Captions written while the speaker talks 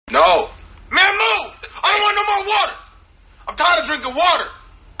drinking water.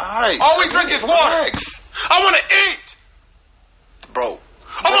 Alright. All we drink is water. Relax. I want to eat. Bro.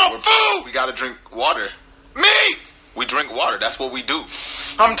 I want food. We gotta drink water. Meat. We drink water. That's what we do.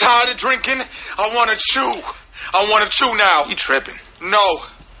 I'm tired of drinking. I want to chew. I want to chew now. You tripping. No.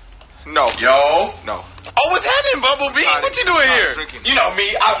 Yo. No. Oh, what's happening, Bumblebee? What you doing here? Drinking. You know me.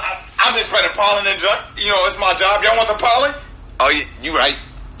 I'm just spreading pollen and junk. You know, it's my job. Y'all want some pollen? Oh, yeah, you right.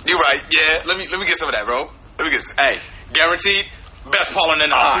 Yeah. Let me get some of that, bro. Let me get some. Hey, guaranteed best pollen in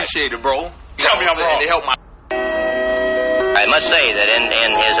the I hive. appreciate it, bro. Tell me I'm wrong. They help my... I must say that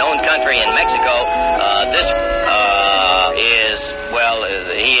in his own country, in Mexico,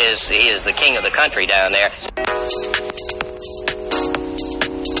 he is the king of the country down there.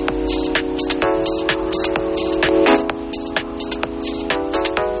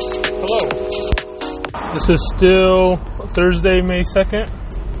 Hello. This is still Thursday, May 2nd,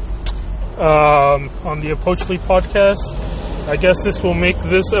 on the Opochtli podcast. I guess this will make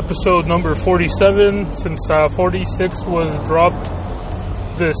this episode number 47, since 46 was dropped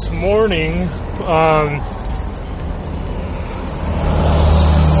this morning.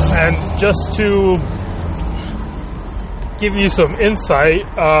 And just to give you some insight,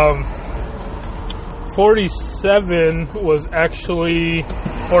 47 was actually,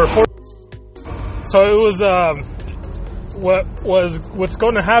 or 40, so it was, what's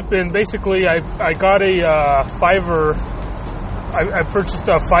going to happen, basically, I got a Fiverr, I purchased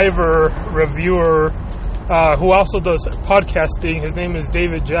a Fiverr reviewer, who also does podcasting. His name is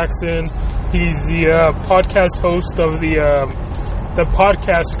David Jackson. He's the podcast host of the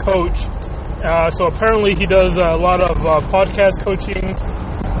podcast coach. So apparently he does a lot of podcast coaching.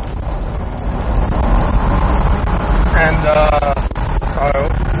 And, sorry,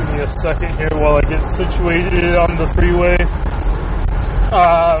 give me a second here while I get situated on the freeway.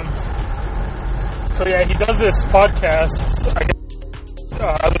 So yeah, he does this podcast, I guess,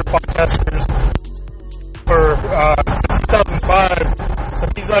 other podcasters for, since 2005. So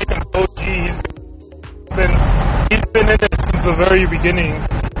he's like an OG. He's been in it since the very beginning.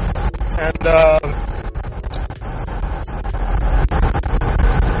 And,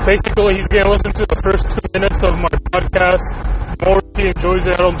 basically, he's going to listen to the first 2 minutes of my podcast. The more he enjoys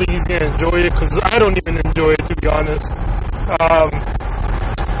it, I don't think he's going to enjoy it, because I don't even enjoy it, to be honest.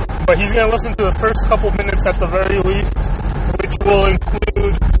 But he's going to listen to the first couple minutes at the very least, which will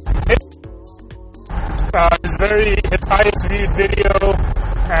include his highest viewed video,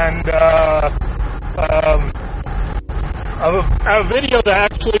 and a video that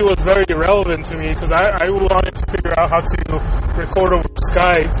actually was very relevant to me, because I wanted to figure out how to record over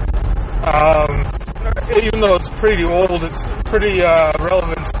Skype. Even though it's pretty old, it's pretty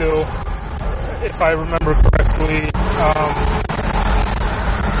relevant still, if I remember correctly.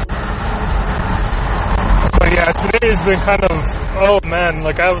 But yeah, today has been kind of, oh man,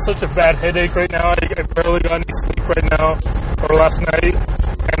 like I have such a bad headache right now. I barely got any sleep right now, or last night,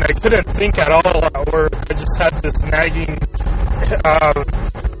 and I couldn't think at all at work. I just had this nagging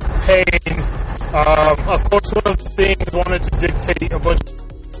pain. Of course, one of the things wanted to dictate a bunch,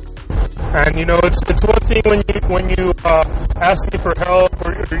 and you know, it's one thing when you ask me for help,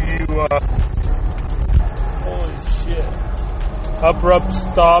 or you holy shit, abrupt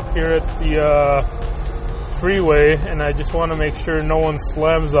stop here at the freeway, and I just want to make sure no one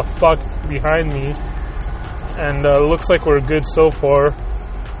slams the fuck behind me. And looks like we're good so far.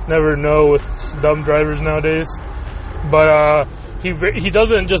 Never know with dumb drivers nowadays. But he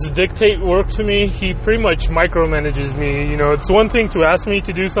doesn't just dictate work to me. He pretty much micromanages me. You know, it's one thing to ask me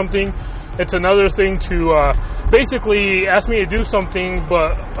to do something. It's another thing to basically ask me to do something,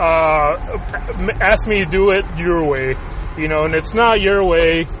 but ask me to do it your way. You know, and it's not your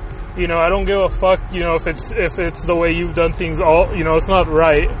way. You know, I don't give a fuck, you know, if it's the way you've done things you know, it's not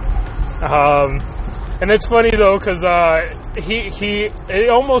right. And it's funny though, cause, it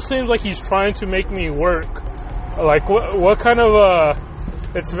almost seems like he's trying to make me work. Like, what kind of,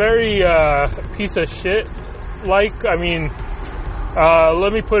 it's very, piece of shit. Like, I mean,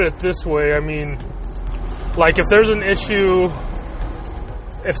 let me put it this way. I mean, like, if there's an issue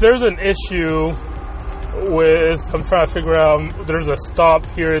with, I'm trying to figure out, there's a stop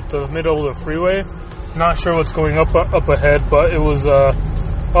here at the middle of the freeway. Not sure what's going up ahead, but it was,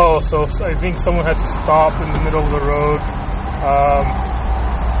 so I think someone had to stop in the middle of the road.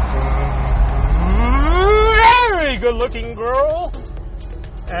 Very good looking girl.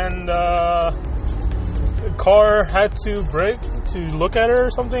 And, the car had to brake to look at her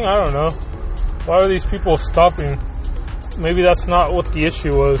or something. I don't know. Why are these people stopping? Maybe that's not what the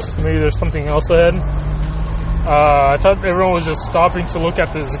issue was. Maybe there's something else ahead. I thought everyone was just stopping to look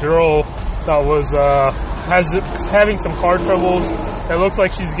at this girl that was having some car troubles. It looks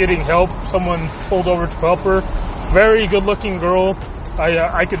like she's getting help. Someone pulled over to help her. Very good-looking girl.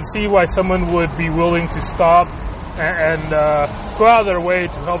 I can see why someone would be willing to stop and go out of their way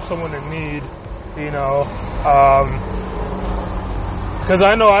to help someone in need, you know. Because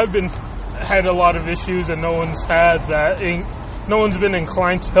I know I've had a lot of issues and no one's been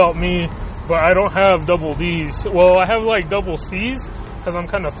inclined to help me, but I don't have double D's. Well, I have like double C's because I'm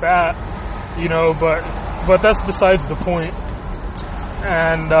kind of fat, you know, but that's besides the point.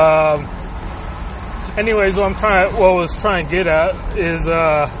 And anyways, what I was trying to get at is,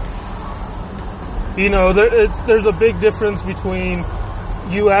 you know, there's a big difference between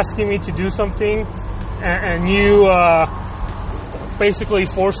you asking me to do something and you basically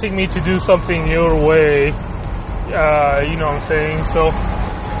forcing me to do something your way. You know what I'm saying? So,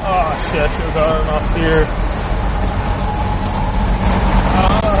 oh shit, I should have gotten off here.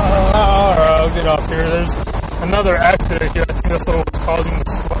 Alright, I'll get off here. There's another accident here. I think that's what was causing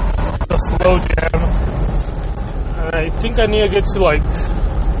the slow jam. And I think I need to get to like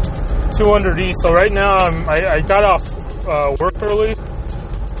 200 East. So right now I got off work early,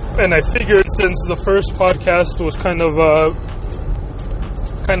 and I figured since the first podcast was kind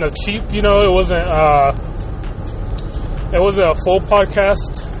of cheap, you know, it wasn't a full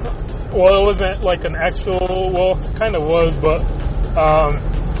podcast. Well, it wasn't like an actual. Well, it kind of was, but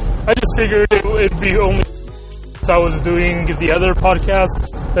I just figured it'd be only. So I was doing the other podcast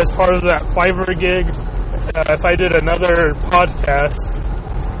as part of that Fiverr gig. If I did another podcast,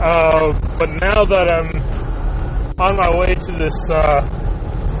 but now that I'm on my way to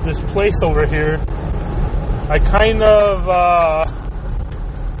this place over here, I kind of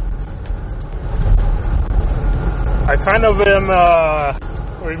am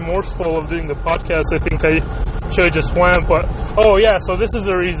remorseful of doing the podcast. I think I should have just went, but oh yeah, so this is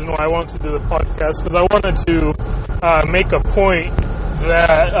the reason why I wanted to do the podcast, because I wanted to make a point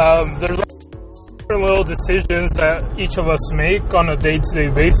that there's different little decisions that each of us make on a day-to-day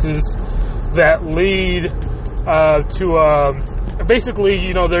basis that lead to basically,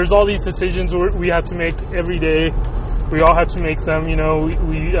 you know, there's all these decisions we have to make every day. We all have to make them, you know.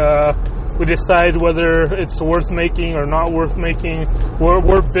 We decide whether it's worth making or not worth making.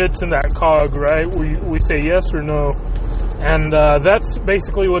 We're bits in that cog, right? We say yes or no. And that's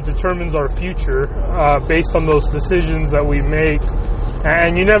basically what determines our future, based on those decisions that we make.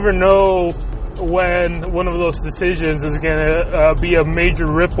 And you never know when one of those decisions is going to be a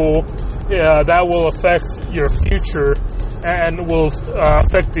major ripple that will affect your future and will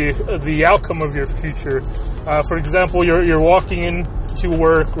affect the outcome of your future. For example, you're walking into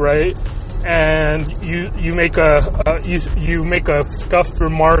work, right? And you make a scuffed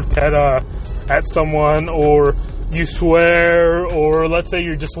remark at someone, or you swear, or let's say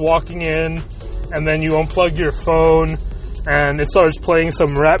you're just walking in and then you unplug your phone and it starts playing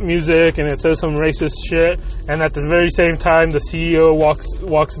some rap music and it says some racist shit, and at the very same time the CEO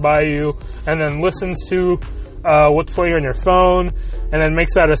walks by you and then listens to what's playing on your phone and then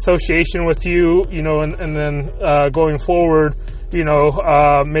makes that association with you, you know, and then going forward, you know,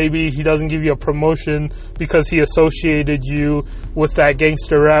 maybe he doesn't give you a promotion because he associated you with that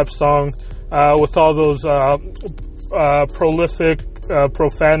gangster rap song, with all those prolific,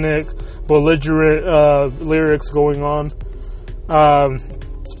 profanic, belligerent lyrics going on.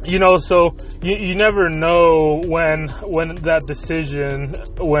 You know, so you never know when that decision,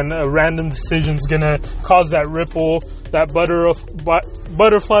 when a random decision is gonna cause that ripple, that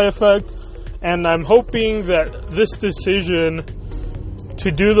butterfly effect. And I'm hoping that this decision to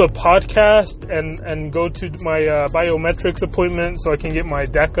do the podcast and go to my biometrics appointment so I can get my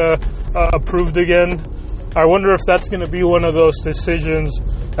DACA approved again, I wonder if that's going to be one of those decisions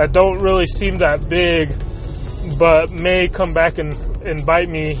that don't really seem that big, but may come back and bite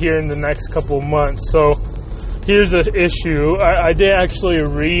me here in the next couple of months. So here's the issue. I did actually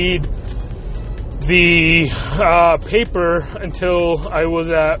read the paper until I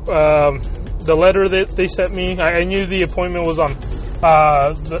was at the letter that they sent me. I knew the appointment was on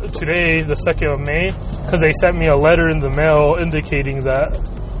today, the 2nd of May, because they sent me a letter in the mail indicating that.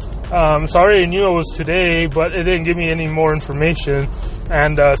 So I already knew it was today, but it didn't give me any more information.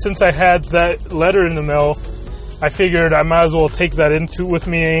 And since I had that letter in the mail, I figured I might as well take that with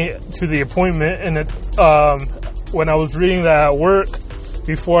me to the appointment. And when I was reading that at work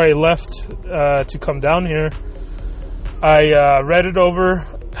before I left to come down here, I read it over.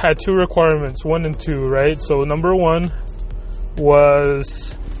 Had two requirements, 1 and 2, right? So number 1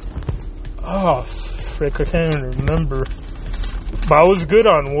 was, oh frick, I can't even remember, but I was good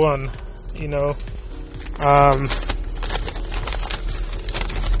on 1, you know.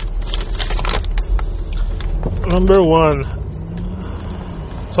 Number 1.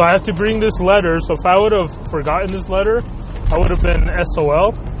 So I have to bring this letter. So if I would have forgotten this letter, I would have been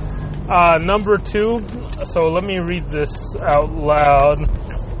SOL. Number 2. So let me read this out loud.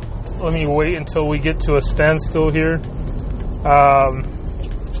 Let me wait until we get to a standstill here.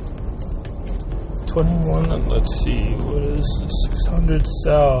 21, and let's see, what is 600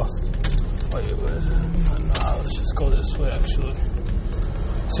 south? Wait, no, let's just go this way actually.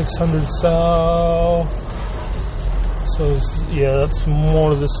 600 south. So, yeah, that's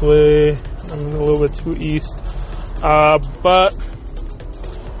more this way. I'm a little bit too east. But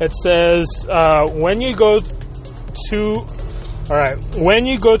it says, when you go to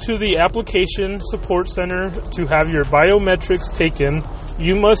the application support center to have your biometrics taken,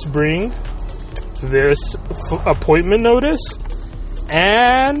 you must bring this appointment notice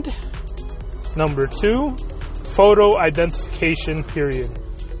and number 2, photo identification period.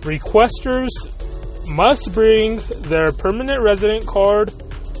 Requesters must bring their permanent resident card,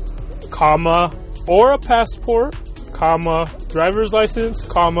 comma, or a passport, comma, driver's license,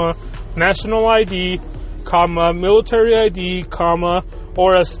 comma, national ID, comma, military ID, comma,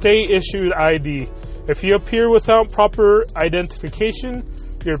 or a state-issued ID. If you appear without proper identification,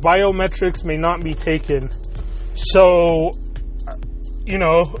 your biometrics may not be taken. So,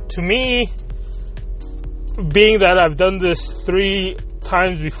 to me, being that I've done this 3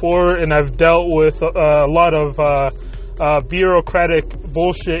 times before and I've dealt with a lot of bureaucratic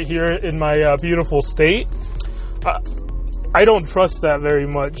bullshit here in my beautiful state, I don't trust that very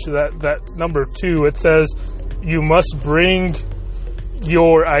much. That number 2, it says you must bring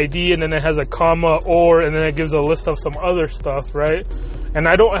your ID, and then it has a comma, or, and then it gives a list of some other stuff, right? And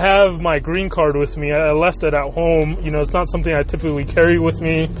I don't have my green card with me. I left it at home. It's not something I typically carry with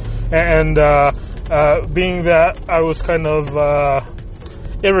me. And being that I was kind of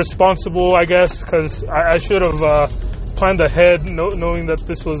irresponsible, I guess, because I should have planned ahead, knowing that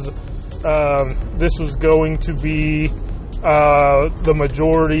this was going to be the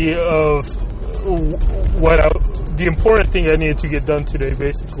majority of the important thing I needed to get done today,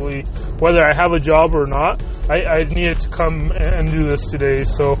 basically. Whether I have a job or not, I needed to come and do this today.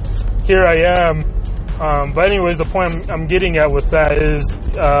 So here I am. But anyways, the point I'm getting at with that is,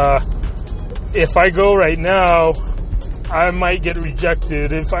 if I go right now, I might get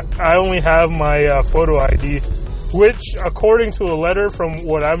rejected if I only have my photo ID, which, according to a letter from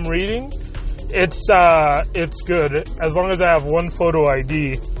what I'm reading, it's good as long as I have one photo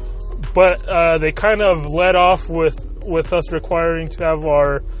ID. But they kind of let off with us requiring to have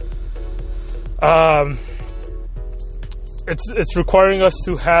our it's requiring us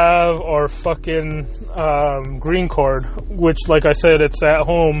to have our fucking green card, which, like I said, it's at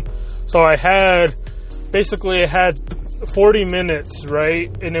home. So I had 40 minutes, right?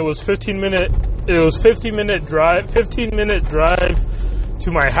 And it was 15 minute drive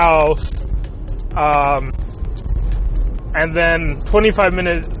to my house. And then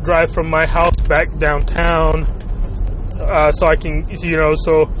 25-minute drive from my house back downtown, so I can,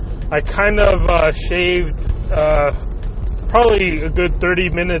 so I kind of shaved probably a good 30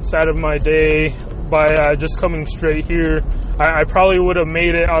 minutes out of my day by just coming straight here. I probably would have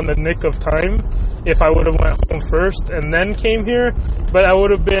made it on the nick of time if I would have went home first and then came here, but I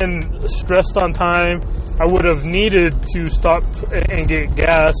would have been stressed on time. I would have needed to stop and get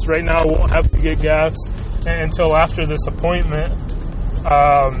gas. Right now I won't have to get gas until after this appointment.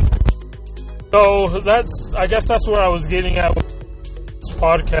 So I guess that's what I was getting at with this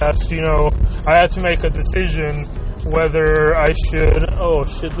podcast. I had to make a decision whether I should, oh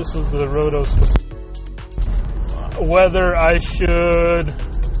shit, this was the road I was supposed to, whether I should,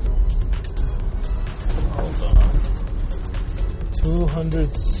 hold on, 200,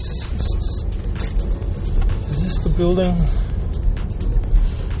 is this the building?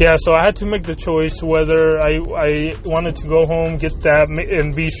 Yeah, so I had to make the choice whether I wanted to go home, get that,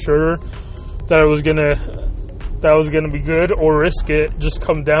 and be sure that I was gonna be good, or risk it, just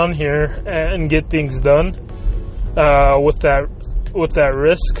come down here and get things done with that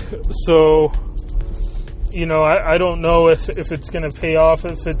risk. So, I don't know if it's gonna pay off,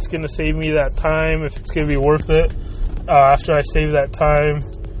 if it's gonna save me that time, if it's gonna be worth it after I save that time.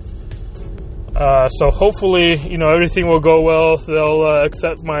 So hopefully, everything will go well. They'll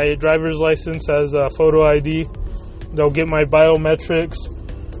accept my driver's license as a photo ID. They'll get my biometrics,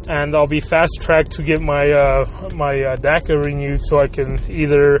 and I'll be fast-tracked to get my DACA renewed, so I can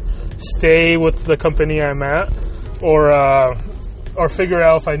either stay with the company I'm at, or figure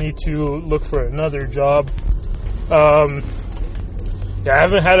out if I need to look for another job. I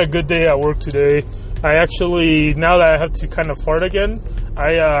haven't had a good day at work today. I actually, now that I have to kind of fart again,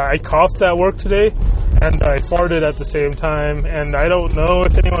 I coughed at work today, and I farted at the same time, and I don't know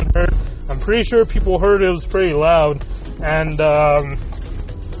if anyone heard. I'm pretty sure people heard it was pretty loud, and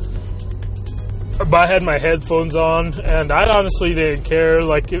but I had my headphones on, and I honestly didn't care.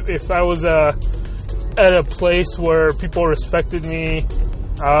 Like, if I was at a place where people respected me,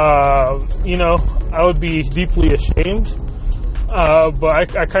 you know, I would be deeply ashamed. But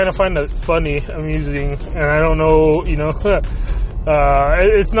I kind of find it funny, amusing, and I don't know, you know,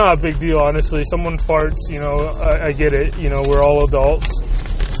 it's not a big deal, honestly. Someone farts, you know, I get it, you know, we're all adults.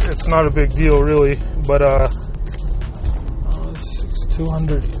 It's not a big deal, really, but,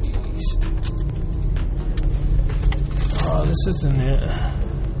 6200 East. Oh, this isn't it.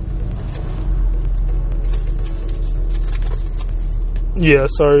 Yeah,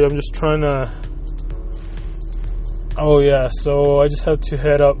 sorry, I'm just trying to... Oh yeah, so I just have to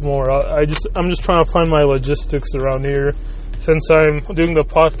head up more. I'm just trying to find my logistics around here, since I'm doing the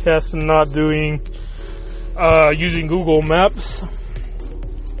podcast and not doing using Google Maps.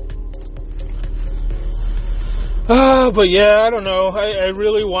 But yeah, I don't know. I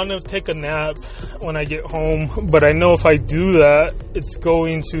really want to take a nap when I get home, but I know if I do that, it's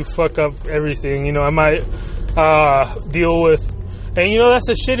going to fuck up everything. You know, I might deal with, and you know, that's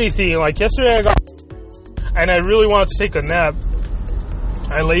a shitty thing. Like yesterday, I got. And I really wanted to take a nap.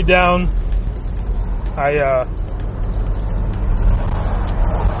 I laid down. I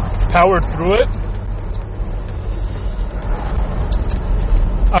powered through it.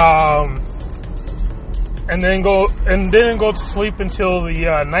 And didn't go to sleep until the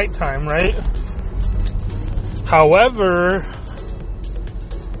nighttime, right? However,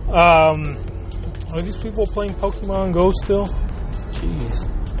 are these people playing Pokemon Go still? Jeez.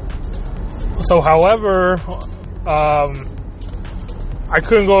 So, however, I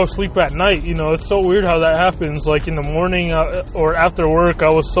couldn't go to sleep at night. You know, it's so weird how that happens. Like in the morning or after work,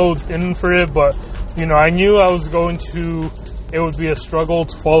 I was so in for it, but you know, I knew it would be a struggle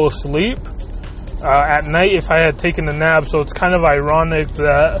to fall asleep at night if I had taken a nap. So it's kind of ironic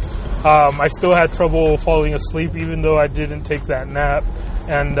that I still had trouble falling asleep even though I didn't take that nap.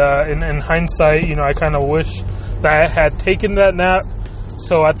 And in hindsight, you know, I kind of wish that I had taken that nap.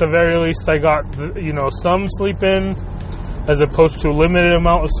 So at the very least, I got, you know, some sleep in, as opposed to a limited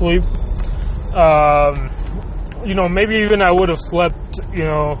amount of sleep. You know, maybe even I would have slept, you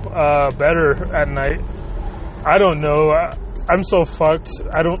know, better at night. I don't know. I'm so fucked.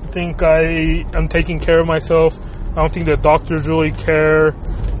 I don't think I'm taking care of myself. I don't think the doctors really care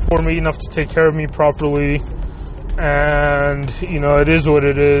for me enough to take care of me properly. And, you know, it is what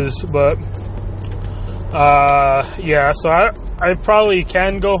it is. But, yeah, so I probably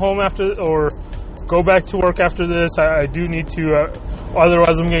can go home or go back to work after this. I do need to,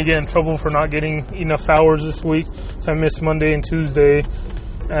 otherwise I'm going to get in trouble for not getting enough hours this week. So I missed Monday and Tuesday.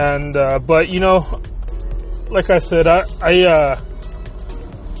 And, but, you know, like I said, not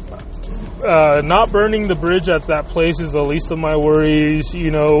burning the bridge at that place is the least of my worries.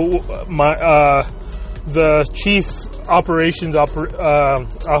 You know, the chief operations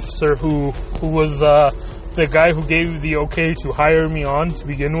officer who was the guy who gave the okay to hire me on to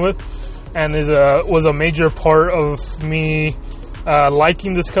begin with, and was a major part of me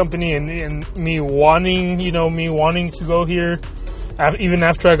liking this company and me wanting to go here even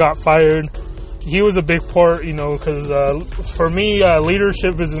after I got fired. He was a big part, you know, because for me,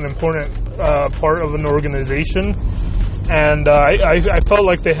 leadership is an important part of an organization, and I felt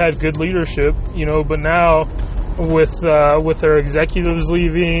like they had good leadership, you know. But now, with their executives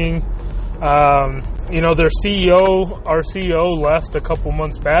leaving, you know, our CEO left a couple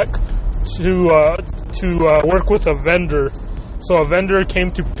months back to work with a vendor. So a vendor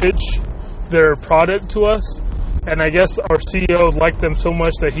came to pitch their product to us, and I guess our CEO liked them so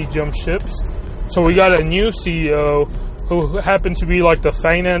much that he jumped ships. So we got a new CEO who happened to be like the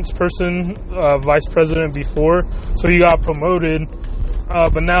finance person, vice president before. So he got promoted.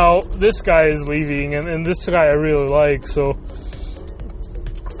 But now this guy is leaving, and this guy I really like. So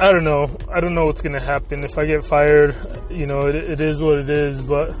I don't know. I don't know what's going to happen. If I get fired, you know, it is what it is.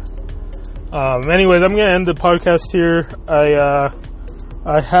 But anyways, I'm going to end the podcast here.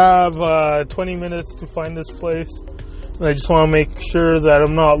 I have 20 minutes to find this place. And I just want to make sure that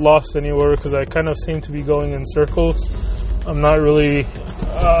I'm not lost anywhere, because I kind of seem to be going in circles. I'm not really,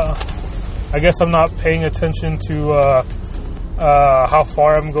 I guess I'm not paying attention to how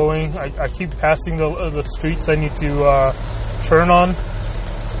far I'm going. I keep passing the streets I need to turn on.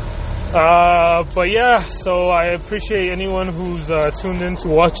 But yeah, so I appreciate anyone who's tuned in to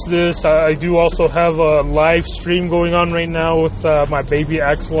watch this. I do also have a live stream going on right now with my baby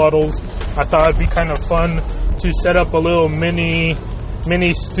axolotls. I thought it'd be kind of fun to set up a little mini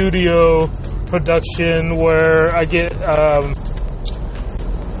studio production where I get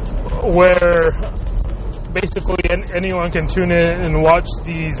where basically anyone can tune in and watch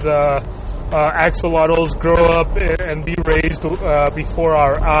these axolotls grow up and be raised before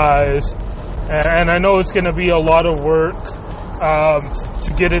our eyes. And I know it's going to be a lot of work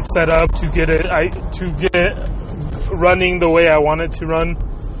to get it set up, to get it running the way I want it to run.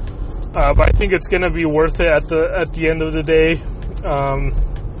 But I think it's going to be worth it at the end of the day.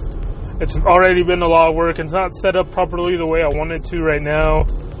 It's already been a lot of work. It's not set up properly the way I want it to right now.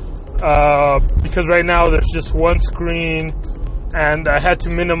 Because right now there's just one screen, and I had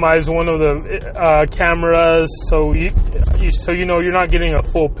to minimize one of the cameras, so you know you're not getting a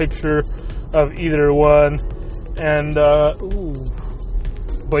full picture of either one. And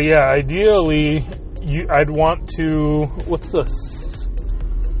but yeah, ideally I'd want to. What's this?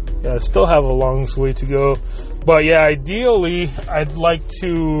 Yeah, I still have a long way to go. But yeah, ideally I'd like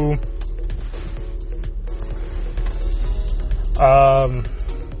to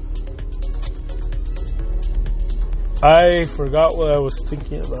I forgot what I was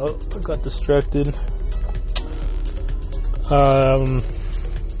thinking about. I got distracted.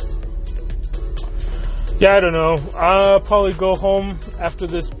 Yeah, I don't know. I'll probably go home after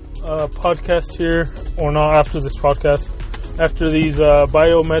this podcast here, or not after this podcast, after these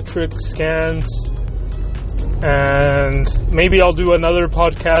biometric scans, and maybe I'll do another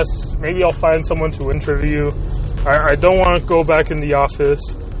podcast. Maybe I'll find someone to interview. I don't want to go back in the office.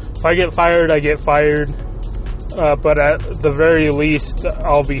 If I get fired, I get fired. But at the very least,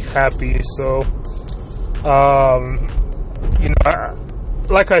 I'll be happy. So, you know,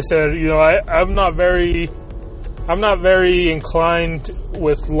 like I said, you know, I'm not very inclined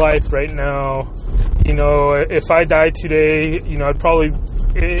with life right now. You know, if I died today, you know, I'd probably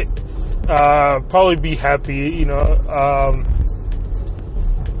be happy. You know,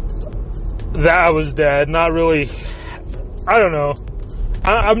 that I was dead. Not really. I don't know.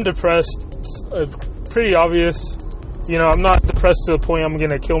 I'm depressed. Pretty obvious. You know, I'm not depressed to the point I'm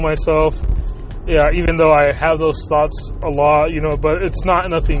gonna kill myself. Yeah, even though I have those thoughts a lot, you know, but it's not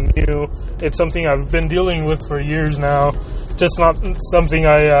nothing new. It's something I've been dealing with for years now. Just not something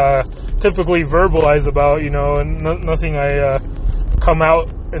I typically verbalize about, you know, and nothing I come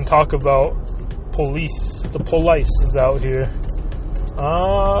out and talk about. The police is out here.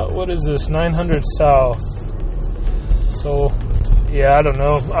 What is this? 900 South. So, yeah, I don't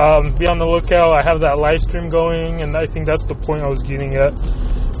know. Be on the lookout. I have that live stream going, and I think that's the point I was getting at.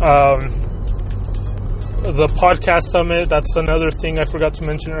 The podcast summit, that's another thing I forgot to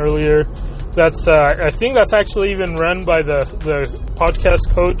mention earlier. That's I think that's actually even run by the podcast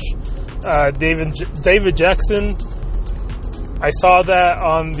coach, David Jackson. I saw that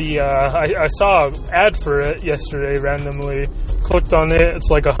on the I saw an ad for it yesterday randomly. Clicked on it. It's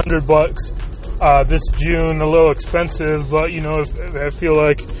like $100. This June, a little expensive, but you know, if I feel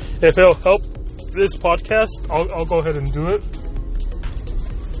like if it'll help this podcast, I'll go ahead and do it.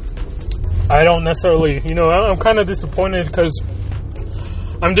 I don't necessarily, you know, I'm kind of disappointed because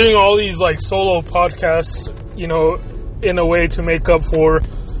I'm doing all these like solo podcasts, you know, in a way to make up for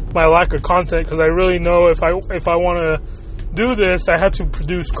my lack of content, because I really know if I want to do this, I have to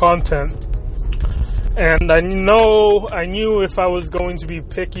produce content. And I knew if I was going to be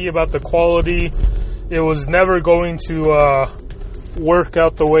picky about the quality, it was never going to work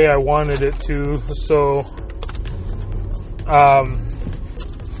out the way I wanted it to. So,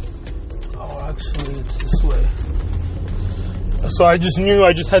 actually, it's this way. So I just knew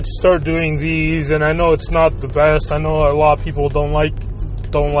I just had to start doing these, and I know it's not the best. I know a lot of people don't like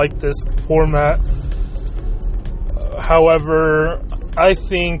this format. However, I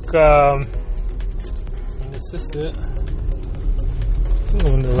think. Is this it? I'm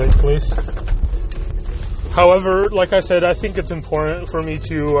in the right place. However, like I said, I think it's important for me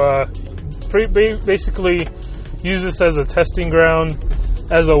to basically use this as a testing ground,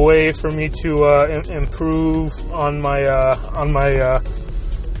 as a way for me to improve on my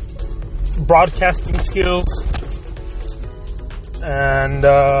broadcasting skills. And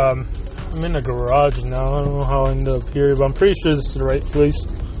I'm in a garage now. I don't know how I ended up here, but I'm pretty sure this is the right place.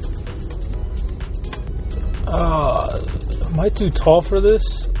 Am I too tall for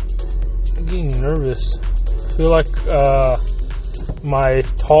this? I'm getting nervous. I feel like my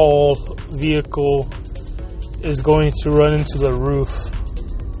tall vehicle is going to run into the roof.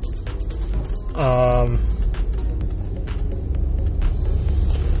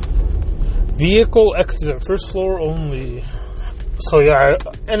 Vehicle exit, first floor only. So yeah,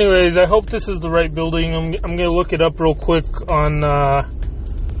 anyways, I hope this is the right building. I'm gonna look it up real quick on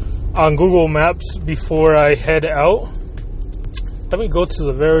Google Maps before I head out. let me go to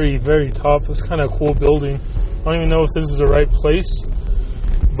the very, very top. It's kind of a cool building. I don't even know if this is the right place,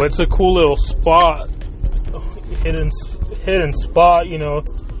 but it's a cool little spot, hidden spot. You know,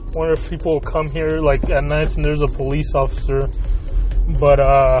 wonder if people will come here like at night and there's a police officer. But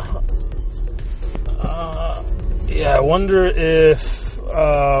yeah, I wonder if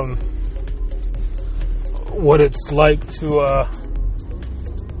what it's like to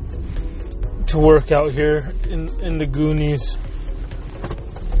work out here in the Goonies.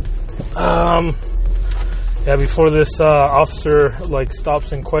 Yeah, before this officer like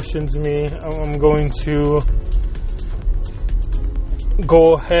stops and questions me, I'm going to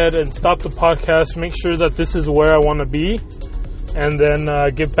go ahead and stop the podcast, make sure that this is where I want to be, and then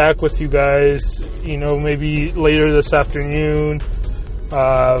get back with you guys, you know, maybe later this afternoon.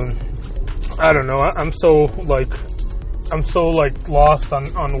 I don't know. I'm so lost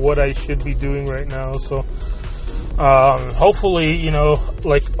on what I should be doing right now. So hopefully, you know,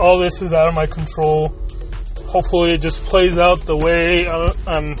 like all this is out of my control. Hopefully it just plays out the way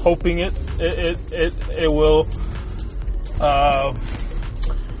I'm hoping it will.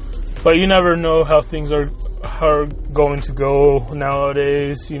 But you never know how things are going to go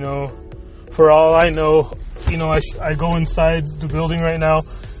nowadays. You know, for all I know, you know, I go inside the building right now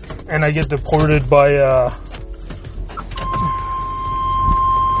and I get deported by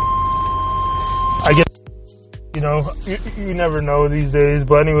you know, you never know these days.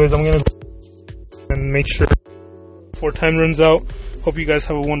 But anyways, I'm gonna go and make sure before time runs out. Hope you guys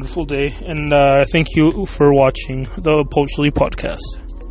have a wonderful day, and thank you for watching the Opochtli podcast.